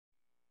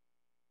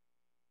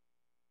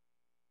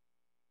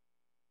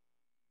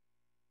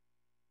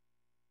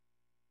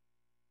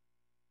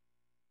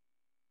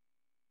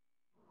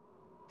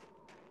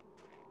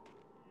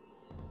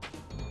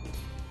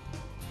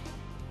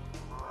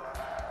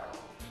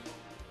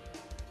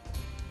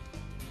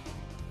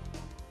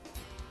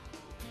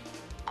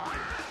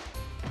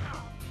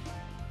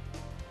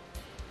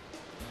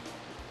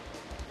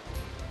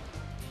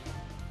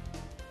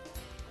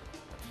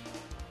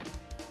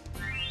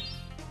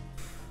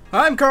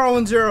I'm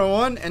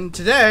Carl101, and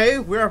today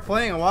we are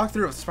playing a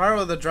walkthrough of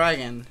Spyro the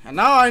Dragon. And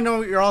now I know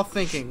what you're all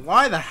thinking.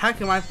 Why the heck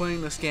am I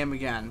playing this game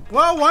again?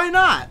 Well, why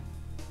not?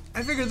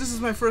 I figured this is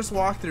my first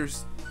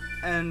walkthrough,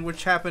 and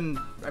which happened,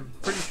 I'm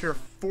pretty sure,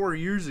 4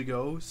 years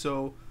ago.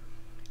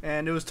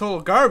 And it was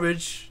total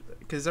garbage,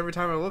 because every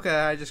time I look at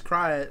it, I just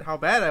cry at how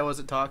bad I was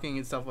at talking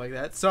and stuff like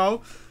that.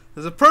 So,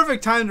 there's a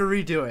perfect time to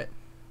redo it.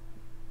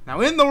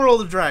 Now, in the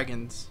world of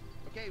dragons.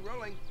 Okay,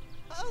 rolling.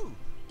 Oh,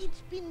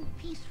 it's been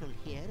peaceful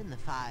here in the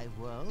Five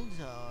Worlds,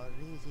 or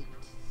is it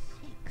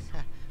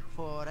 6?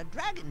 For a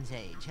dragon's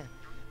age.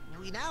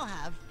 We now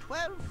have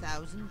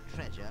 12,000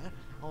 treasure,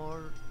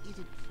 or is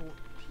it 14,000?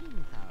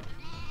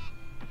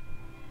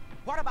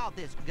 What about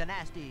this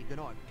Ganasty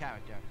Gnort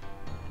character?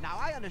 Now,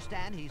 I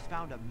understand he's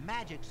found a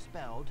magic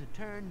spell to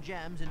turn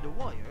gems into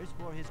warriors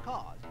for his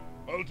cause.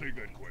 I'll take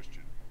that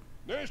question.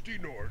 Nasty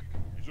Nork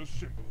is a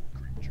simple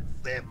creature.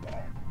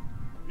 Simple!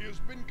 He has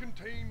been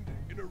contained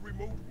in a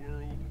remote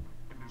world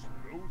and is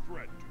no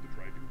threat to the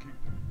Dragon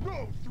Kingdom.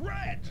 No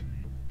threat!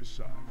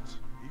 Besides,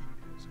 he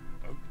is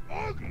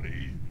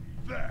ugly.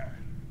 That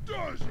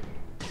does it!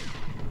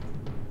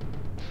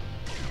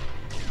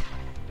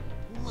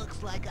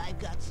 Looks like I've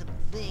got some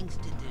things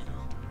to do.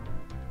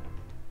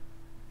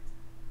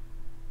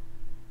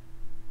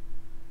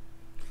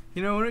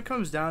 You know, when it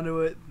comes down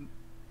to it,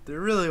 there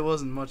really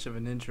wasn't much of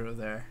an intro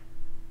there.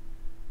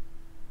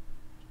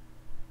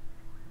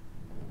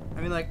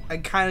 I mean, like, I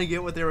kind of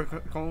get what they were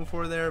going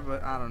for there,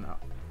 but I don't know.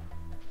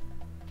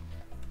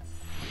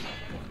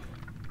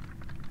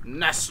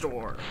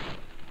 Nestor!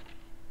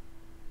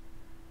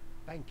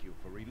 Thank you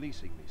for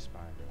releasing me,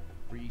 Spyro.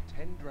 Free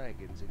 10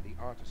 dragons in the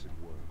artisan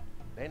world.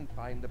 Then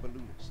find the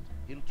balloonist.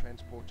 He'll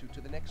transport you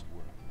to the next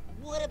world.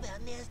 What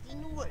about Nasty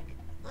Nork?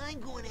 I'm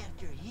going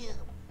after him.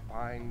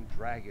 Find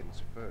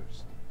dragons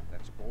first.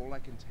 That's all I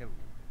can tell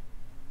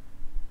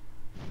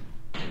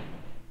you.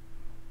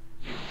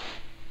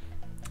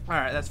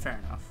 Alright, that's fair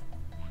enough.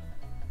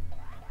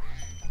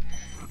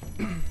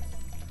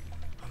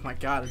 Oh my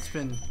god, it's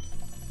been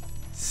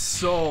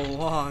so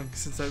long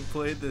since I've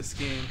played this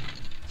game.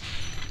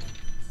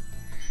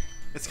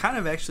 It's kind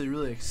of actually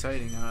really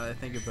exciting now that I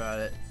think about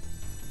it.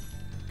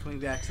 Coming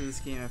back to this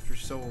game after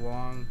so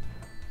long.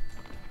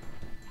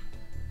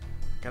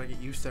 Gotta get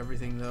used to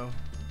everything though.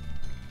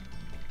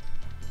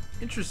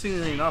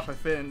 Interestingly enough, I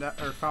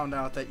found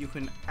out that you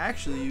can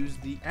actually use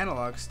the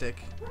analog stick.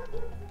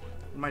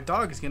 My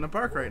dog is gonna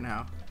bark right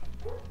now.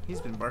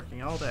 He's been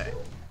barking all day.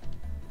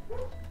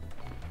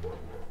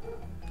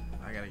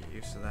 I gotta get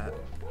used to that.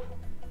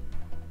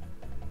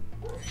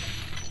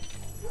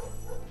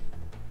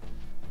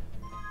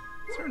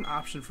 Is there an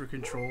option for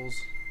controls?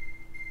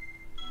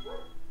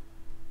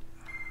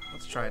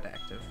 Let's try it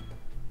active.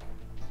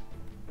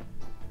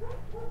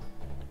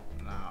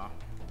 No.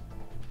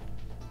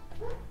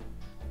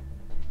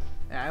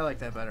 Yeah, I like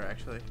that better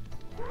actually.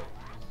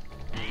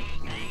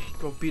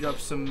 Go beat up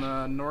some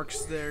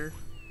Norks there,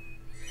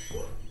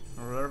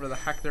 or whatever the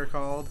heck they're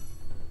called.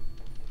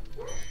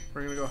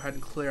 We're gonna go ahead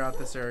and clear out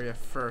this area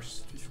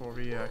first before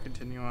we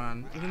continue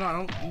on. Even though I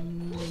don't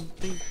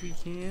think we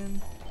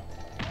can.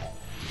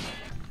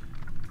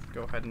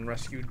 Go ahead and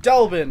rescue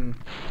Delvin.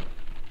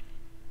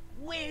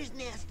 Where's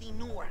Nasty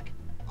Nork?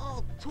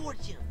 I'll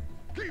torch him.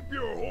 Keep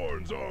your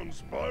horns on,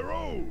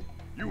 Spyro!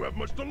 You have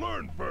much to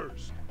learn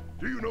first.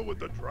 Do you know what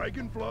the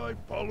dragonfly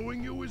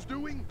following you is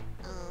doing?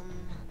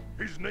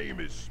 His name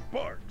is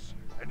Sparks,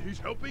 and he's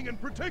helping and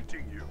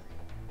protecting you.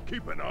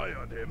 Keep an eye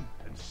on him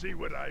and see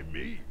what I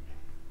mean.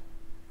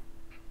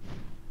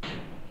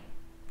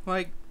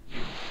 Like,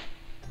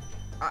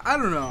 I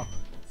don't know.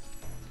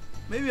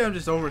 Maybe I'm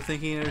just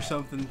overthinking it or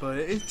something, but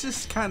it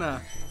just kind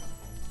of,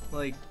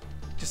 like,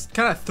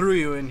 threw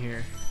you in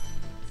here.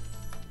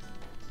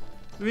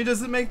 I mean,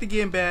 does it make the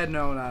game bad?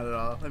 No, not at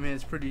all. I mean,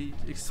 it's pretty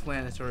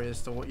explanatory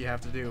as to what you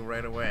have to do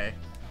right away.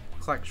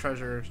 Collect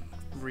treasure,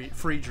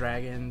 free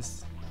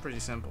dragons. Pretty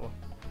simple.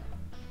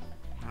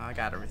 I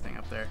got everything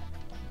up there.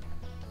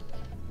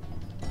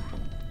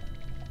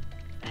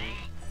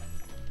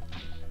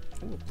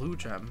 Ooh, a blue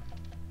gem.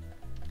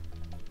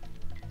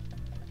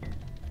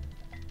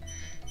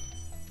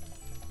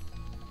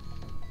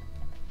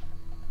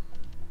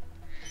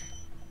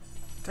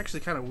 It's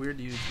actually kind of weird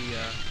to use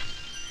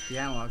the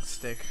analog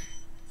stick.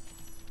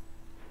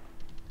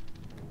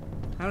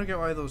 I don't get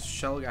why those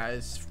shell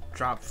guys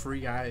drop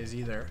free guys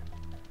either.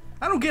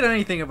 I don't get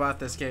anything about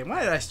this game.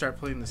 Why did I start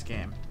playing this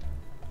game?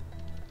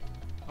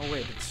 Oh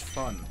wait, it's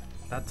fun.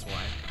 That's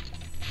why.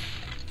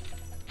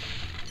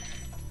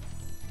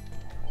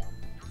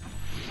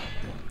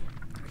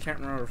 I can't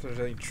remember if there's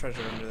any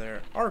treasure under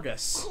there.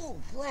 Argus! Cool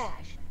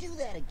Flash, do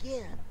that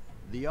again.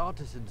 The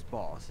artisan's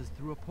boss is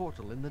through a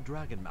portal in the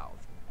dragon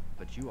mouth,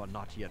 but you are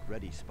not yet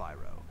ready,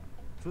 Spyro.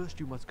 First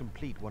you must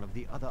complete one of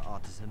the other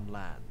artisan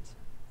lands.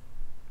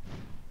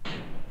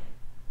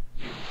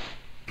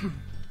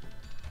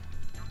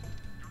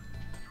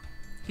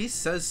 He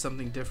says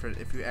something different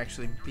if you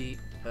actually beat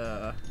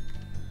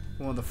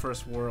one of the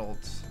first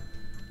worlds.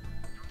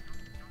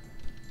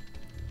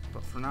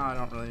 But for now I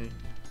don't really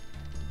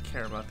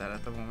care about that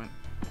at the moment.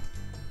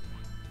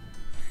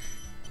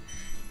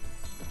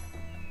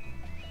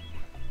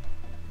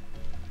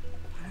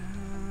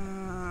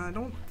 I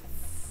don't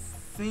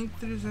think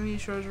there's any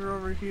treasure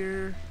over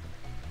here.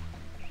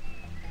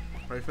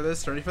 Ready for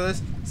this? Ready for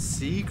this?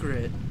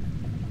 Secret.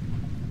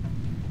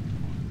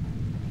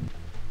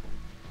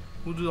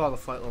 We'll do all the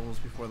fight levels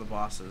before the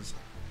bosses.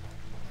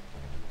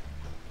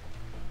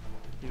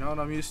 You know what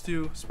I'm used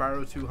to?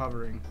 Spyro 2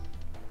 hovering.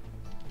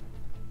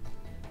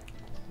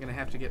 I'm gonna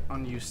have to get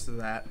unused to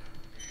that.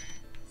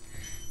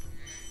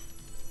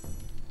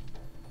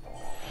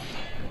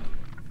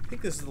 I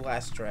think this is the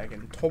last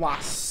dragon.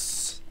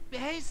 Thomas!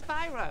 Hey,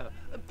 Spyro,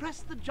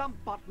 press the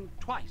jump button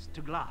twice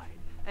to glide.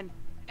 And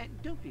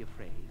don't be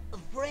afraid.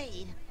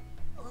 Afraid?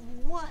 Of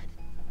what?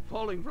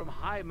 Falling from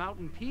high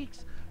mountain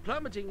peaks,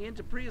 plummeting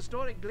into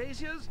prehistoric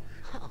glaciers.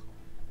 Oh,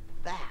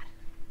 that.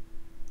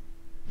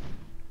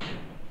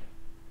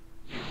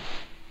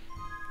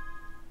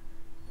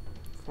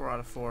 4 out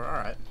of 4.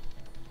 Alright.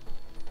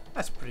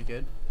 That's pretty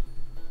good.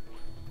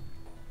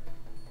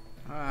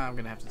 I'm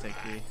gonna have to take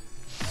the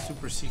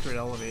super secret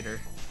elevator.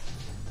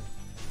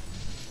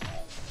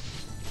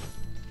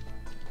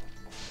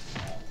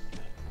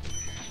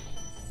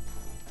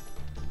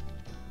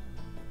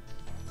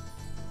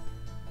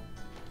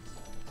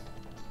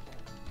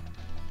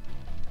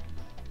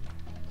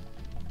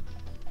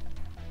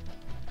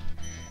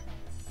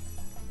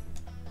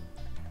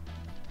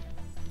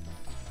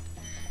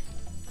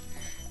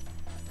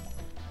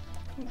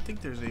 I don't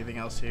think there's anything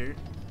else here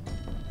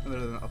other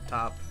than up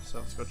top, so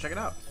let's go check it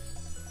out.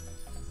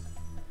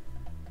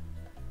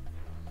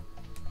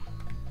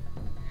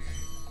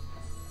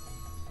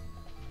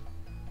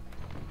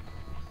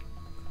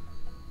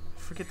 I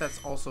forget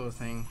that's also a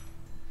thing.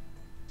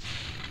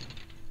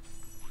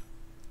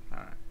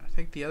 Alright, I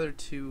think the other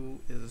two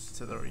is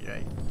to the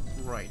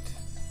right.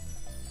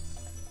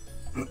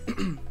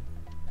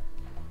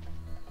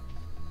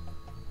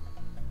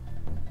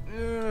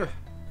 Oh,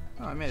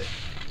 I made it.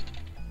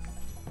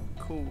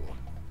 Cool.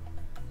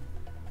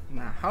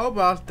 Now, how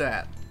about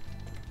that?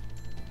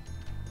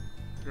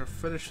 We're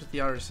finished with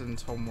the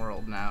artisans'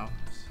 homeworld now.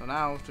 So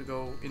now to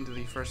go into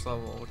the first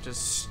level, which is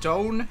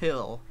Stone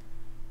Hill.